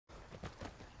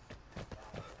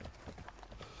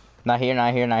Not here,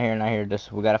 not here, not here, not here.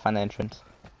 Just we gotta find the entrance.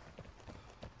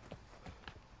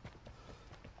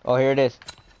 Oh, here it is.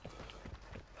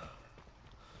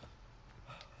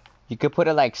 You could put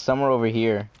it like somewhere over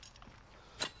here.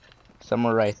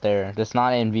 Somewhere right there. Just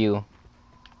not in view.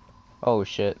 Oh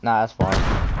shit. Nah, that's far.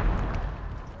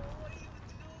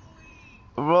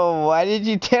 Bro, why did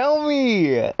you tell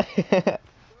me?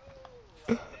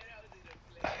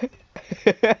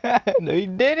 No, you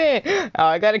didn't. Oh,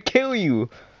 I gotta kill you.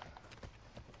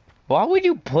 Why would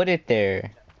you put it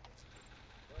there?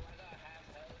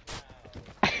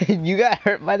 You got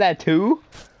hurt by that too?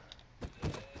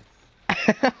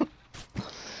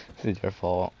 This is your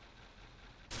fault.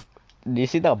 Do you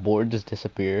see that board just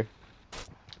disappear?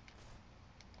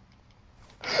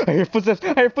 I hear footsteps!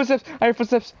 I hear footsteps! I hear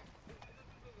footsteps!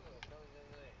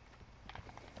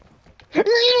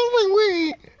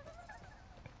 Wait!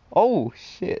 Oh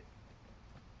shit!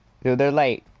 Dude, they're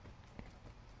like.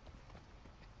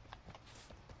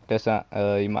 That's not.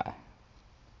 You might.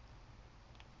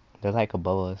 They're like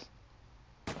above us.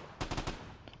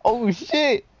 Oh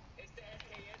shit!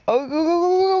 Oh go go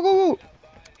go go go go!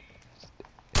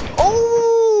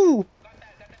 Oh!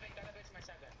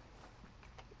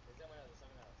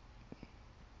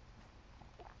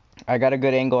 I got a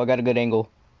good angle. I got a good angle.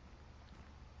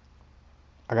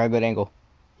 I got a good angle.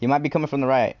 He might be coming from the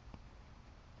right.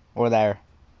 Or there.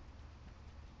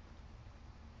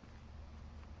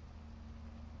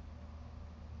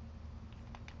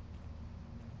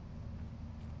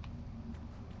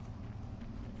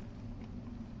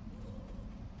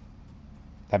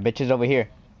 That bitch is over here.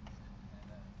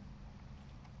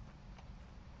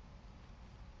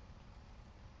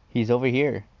 He's over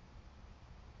here.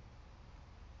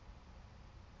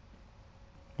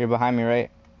 You're behind me,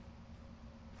 right?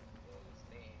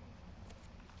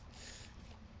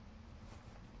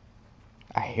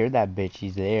 I hear that bitch.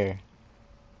 He's there.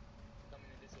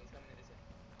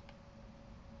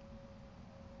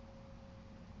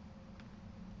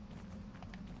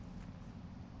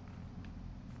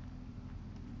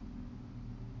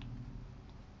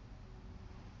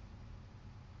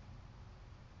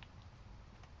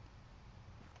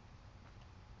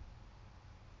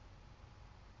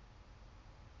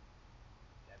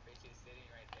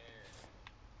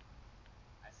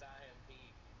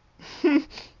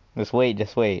 Just wait,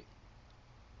 just wait.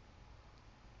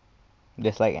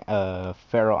 Just like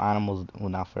feral animals, well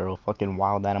not feral, fucking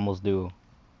wild animals do.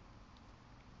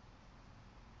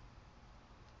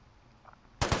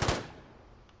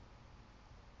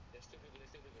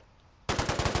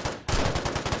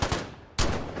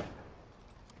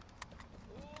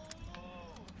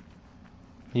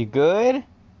 You good?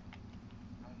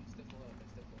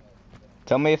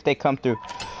 Tell me if they come through.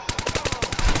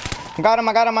 I got him,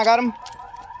 I got him, I got him.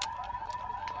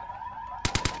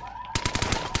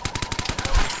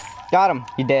 Got him.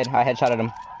 He dead. I headshotted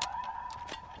him.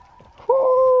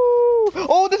 Woo!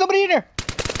 Oh, there's somebody in there.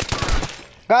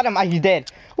 Got him. He's dead.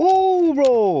 Ooh,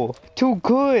 bro. Too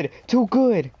good. Too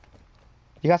good.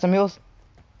 You got some heals?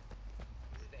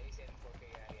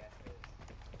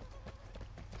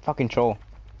 Fucking troll.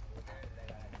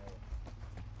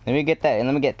 Let me get that and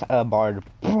let me get Bard.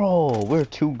 Bro, we're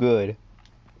too good.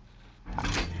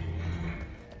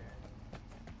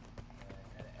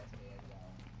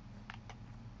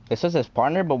 This was his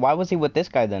partner, but why was he with this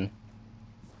guy then?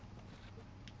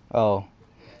 Oh.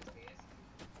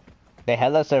 They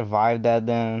hella survived that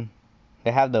then.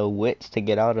 They have the wits to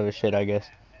get out of the shit, I guess.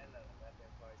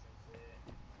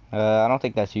 I don't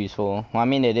think that's useful. Well, I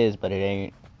mean it is, but it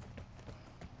ain't.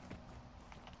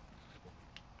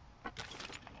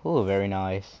 Ooh, very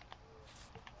nice.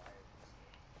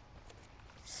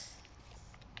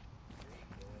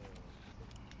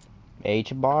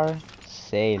 H bar?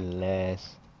 Say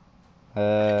less.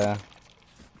 I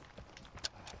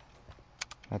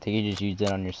think you just used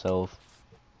it on yourself.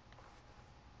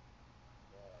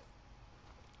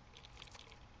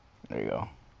 There you go.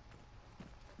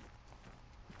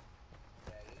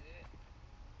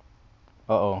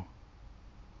 Uh-oh.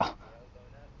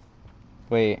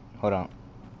 Wait, hold on.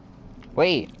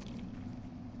 Wait!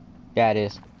 Yeah, it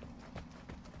is.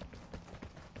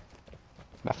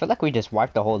 I feel like we just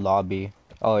wiped the whole lobby.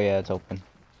 Oh yeah, it's open.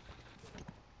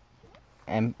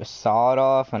 And sawed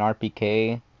off an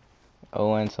RPK.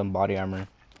 Oh, and some body armor.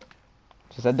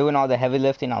 Since I'm doing all the heavy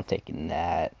lifting, I'll take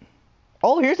that.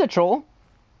 Oh, here's a troll.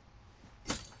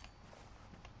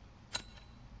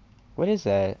 What is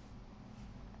that?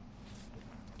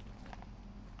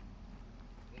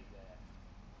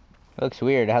 It looks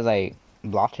weird. It has like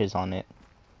blotches on it.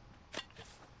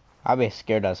 I'll be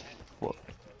scared as fuck.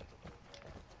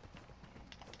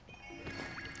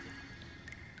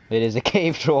 It is a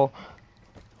cave troll.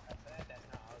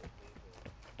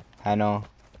 I know.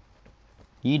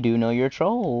 You do know your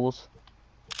trolls.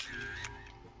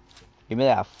 Give me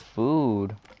that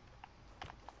food.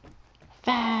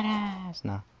 Fat ass.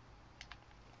 Nah.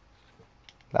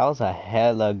 That was a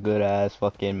hella good ass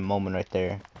fucking moment right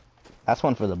there. That's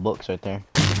one for the books right there.